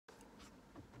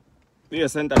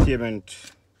Yes,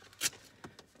 entertainment.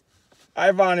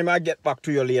 Ivan, I get back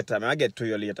to you later. I get to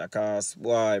you later, cause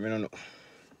boy, I don't know.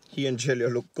 Angel, you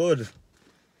look good.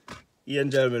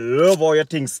 Angel, me love how your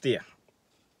things stay.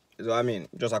 Is what I mean.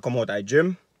 Just I come out of the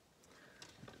gym.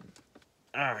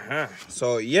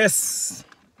 So yes,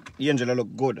 Angel, you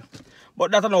look good.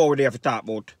 But that's not what we have to talk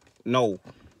about. No.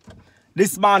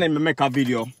 This morning, I make a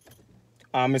video.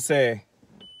 And I say,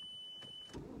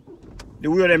 the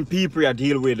way them people I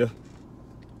deal with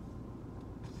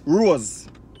Rose,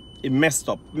 it messed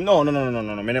up. No. I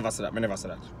never said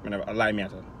that. I lie me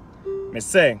at her. I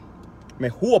say, I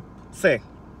hope, say,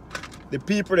 the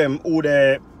people them who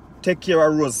they take care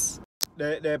of Rose,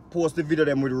 they post the video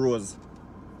them with Rose.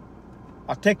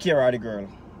 I take care of the girl.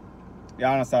 You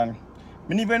understand?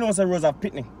 I never know say Rose have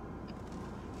pitney.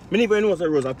 I never know say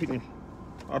Rose have pitney.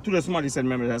 I told somebody said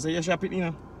memory. I said, yeah, she have pitney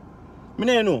now. I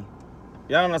never know.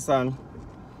 You understand?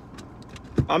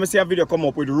 I see a video come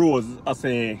up with Rose. I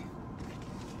say,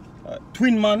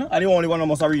 twin man, are the only one who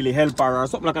must really help her or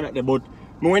something like that. But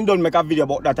I went done make a video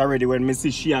about that already when I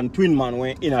see she and twin man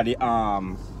went in at the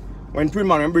when twin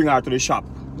man bring her to the shop.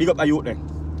 Big up the youth there.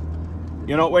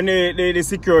 You know, when the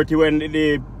security when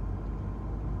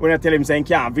I tell him saying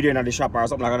can't video in the shop or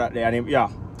something like that there, and yeah.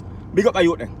 Big up the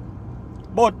youth there.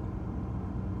 But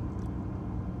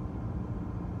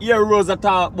yeah, Rose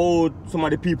talk about some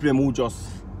of the people who just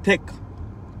take.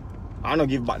 I don't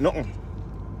give back nothing.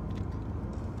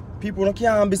 People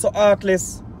can't be so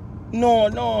heartless. No.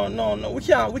 We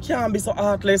can't be so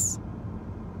heartless.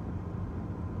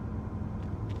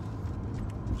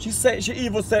 She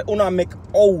even said Una make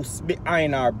house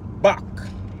behind her back.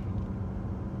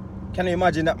 Can you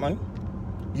imagine that, man?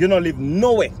 You don't live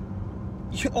nowhere.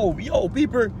 Yo,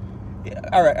 people.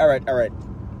 Alright.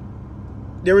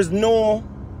 There is no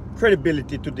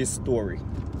credibility to this story.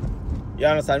 You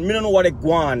understand? Me don't know what they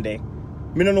go on there.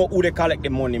 Me don't know who they collect the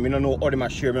money. Me don't know how they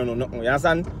share. Me don't know nothing. You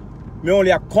understand? Me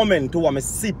only a comment to what me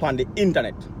see on the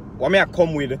internet. What me a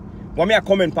come with, what me a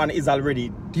comment on is already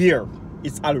there.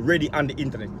 It's already on the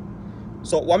internet.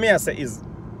 So what me a say is,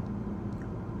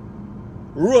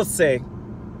 Rose say,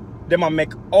 them a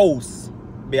make house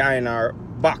behind her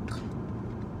back.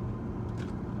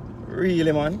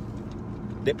 Really, man?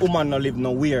 The woman no live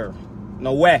nowhere.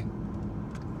 Nowhere.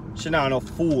 She not enough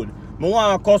food. I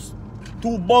want to cost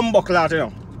 2 bumbuckler, you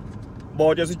know.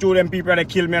 But just to them people that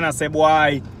kill me and I say,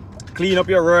 boy, clean up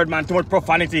your word, man. Too much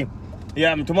profanity.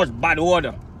 Yeah, too much bad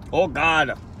word. Oh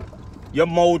God. Your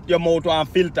mouth and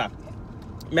filter.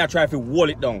 Me I try to hold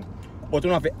it down. But you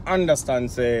don't have to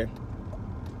understand, say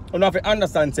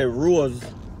Rose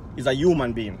is a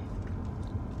human being.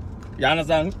 You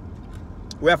understand?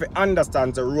 We have to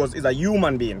understand say Rose is a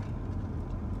human being.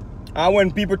 And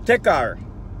when people take her,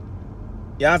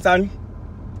 you understand?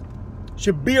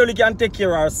 She barely can take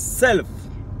care of herself.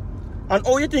 And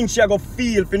how you think she go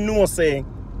feel if you know say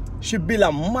she build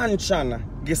a mansion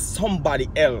give somebody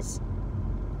else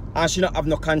and she not have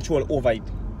no control over it?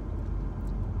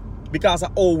 Because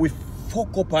of how we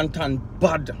fuck up and turn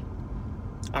bad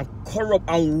and corrupt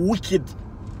and wicked.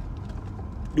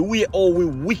 The way how we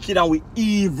wicked and we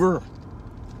evil.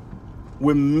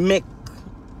 We make.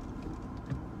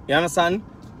 You understand?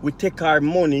 We take our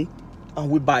money and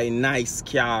we buy a nice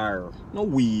car. No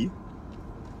we.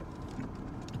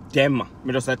 Them.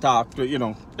 Me just talk to, you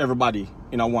know, everybody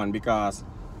in a one, because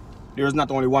there's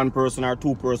not only one person or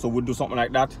 2 persons who would do something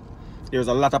like that. There's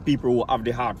a lot of people who have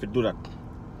the heart to do that.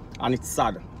 And it's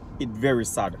sad. It's very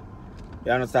sad.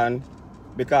 You understand?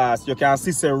 Because you can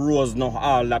see say Rose now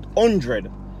all that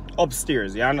 100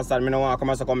 upstairs. You understand? Me no want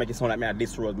to come make it sound like me at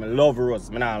this Rose. Me love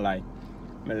Rose. Me not lie.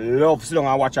 Me love sit down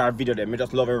and watch our video there. Me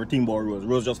just love everything about Rose.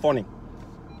 Rose just funny.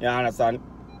 You understand?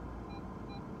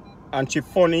 And she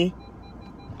funny.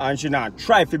 And she not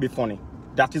try to be funny.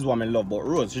 That is what I love about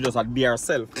Rose. She just had to be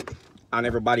herself. And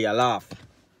everybody a laugh.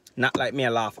 Not like me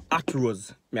a laugh at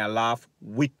Rose. Me a laugh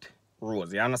with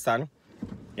Rose. You understand?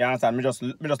 You understand? Me just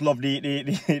love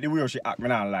the way she act. Me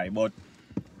not lie. But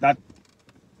that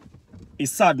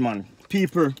is sad, man.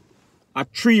 People a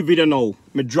 3 video now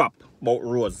me drop about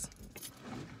Rose.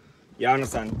 You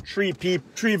understand? 3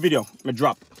 video me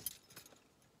drop.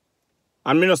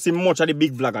 And me not see much of the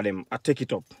big vlog of them. I take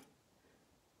it up.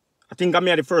 I think I'm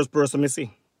the first person me see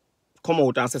come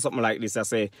out and say something like this. I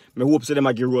say, me hope so them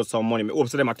a give Rose some money. Me hope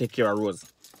so them a take care of Rose.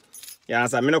 You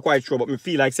understand? I'm not quite sure, but me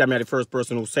feel like say I'm the first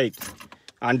person who say it.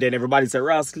 And then everybody say,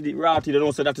 Ratty, they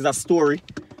don't say that is a story.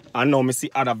 And now me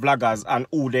see other vloggers and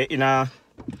who they in a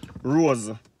Rose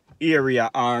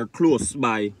area are close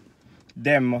by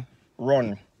them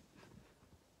run.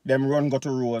 Them run go to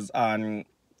Rose and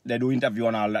they do interview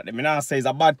and all that. I mean, I say it's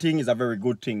a bad thing, it's a very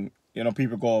good thing. You know,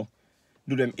 people go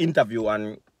do them interview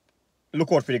and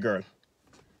look out for the girl.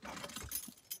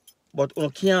 But you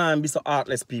can't be so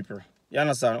heartless, people. You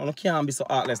understand? You can't be so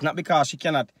heartless. Not because she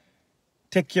cannot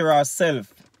take care of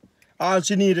herself. All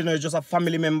she needs, you know, is just a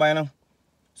family member, you know.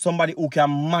 Somebody who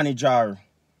can manage her.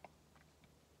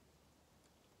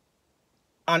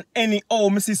 And anyhow,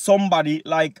 me see somebody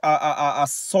like a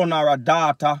son or a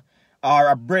daughter or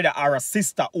a brother or a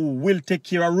sister who will take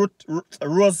care of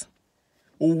Rose.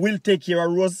 Who will take care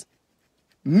of Rose.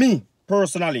 Me,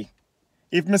 personally,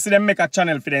 if me see them make a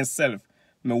channel for themselves,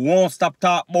 me won't stop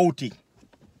talking about it.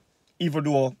 Even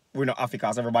though we're not Africa,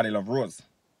 because everybody love Rose.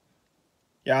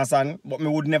 You understand? But me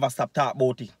would never stop talking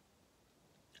about it.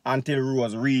 Until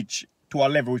Rose reach to a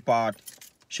level with part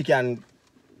she can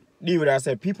deal with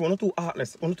herself. People are not too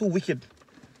heartless, are not too wicked.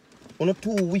 Are not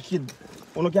too wicked.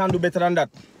 You can't do better than that.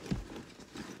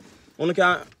 You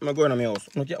can't, I'm going to my house.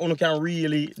 You can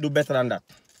really do better than that.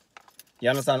 You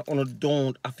understand? You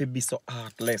don't have to be so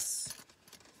heartless.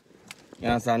 You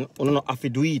understand? You don't have to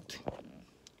do it.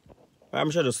 I'm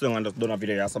sure just long and just done a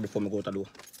video so before I go to do.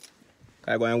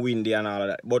 I go and windy and all of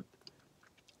that. But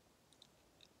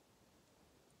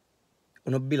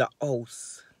you build a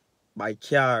house, buy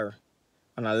car,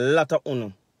 and a lot of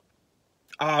you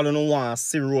all you want to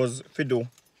see Rose to do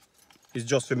is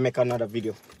just to make another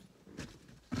video.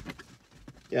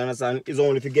 You understand? It's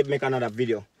only if you make another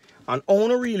video. And I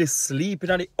want to really sleep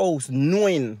in the house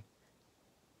knowing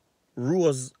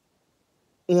Rose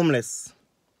homeless.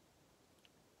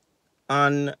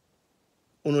 And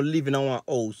I live in our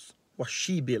house what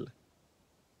she built.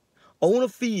 I want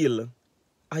to feel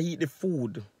I eat the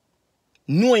food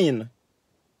knowing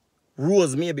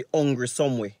Rose may be hungry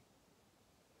somewhere.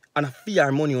 And I feel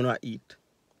her money when I eat.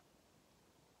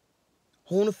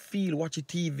 I want to feel watch the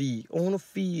TV. I want to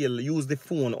feel use the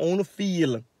phone. I want to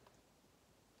feel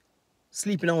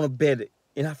sleeping on a bed,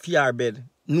 in a fear bed,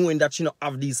 knowing that she don't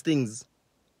have these things.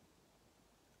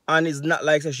 And it's not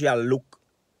like she look.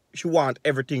 She want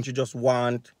everything. She just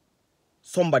want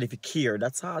somebody to care.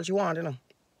 That's all she want, you know.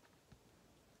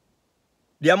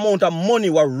 The amount of money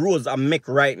what Rose I make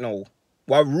right now,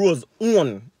 what Rose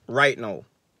own right now,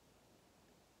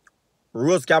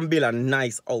 Rose can build a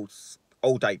nice house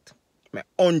outright.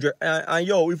 100 and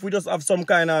yo, if we just have some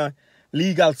kind of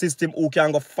legal system who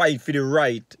can go fight for the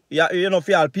right, yeah, you know,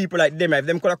 for all people like them, if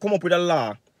them could have come up with a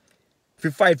law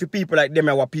to fight for people like them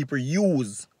and what people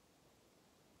use.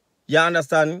 You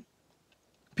understand?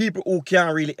 People who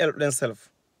can't really help themselves.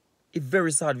 It's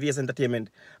very sad VS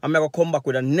Entertainment. I'm going to come back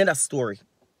with another story.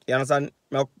 You understand?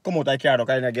 I come out of the car,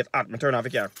 because I get hot. I turn off the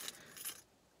car.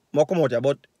 I come out here,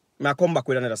 but I come back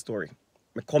with another story.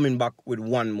 I'm coming back with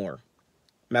one more.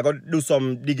 I'm going to do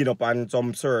some digging up and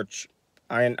some search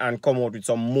and come out with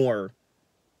some more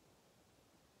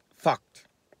fact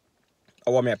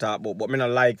of what I talk about. But I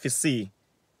don't like to see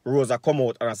Rosa come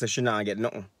out and I say she not get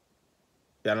nothing.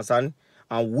 You understand?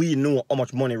 And we know how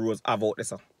much money Rose have out there,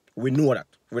 sir. We know that.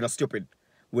 We're not stupid.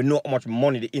 We know how much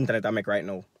money the internet I make right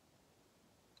now.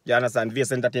 You understand?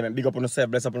 VS Entertainment, big up on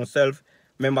yourself, bless up on yourself.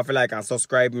 Remember to like and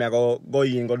subscribe. Me I go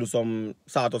in, go do some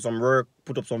start of some work,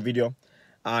 put up some video.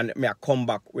 And me I come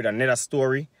back with another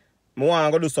story. I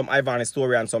want to go do some Ivan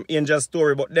story and some Angel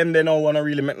story, but them they don't want to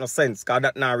really make no sense, because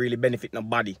that not really benefit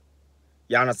nobody.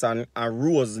 You understand? And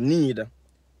Rose need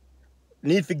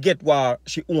to get what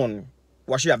she own,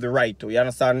 what she have the right to. You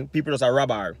understand? People just a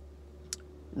rob her.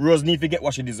 Rose need to get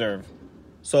what she deserve.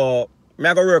 So,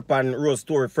 I go work on Rose's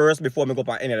story first before I go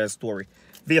on any other story.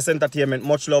 VS Entertainment,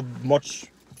 much love, much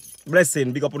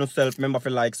blessing. Big up on yourself. Remember to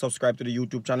like, subscribe to the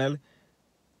YouTube channel.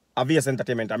 VS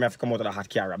Entertainment, I have to come out of the hot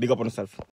camera. Big up on yourself.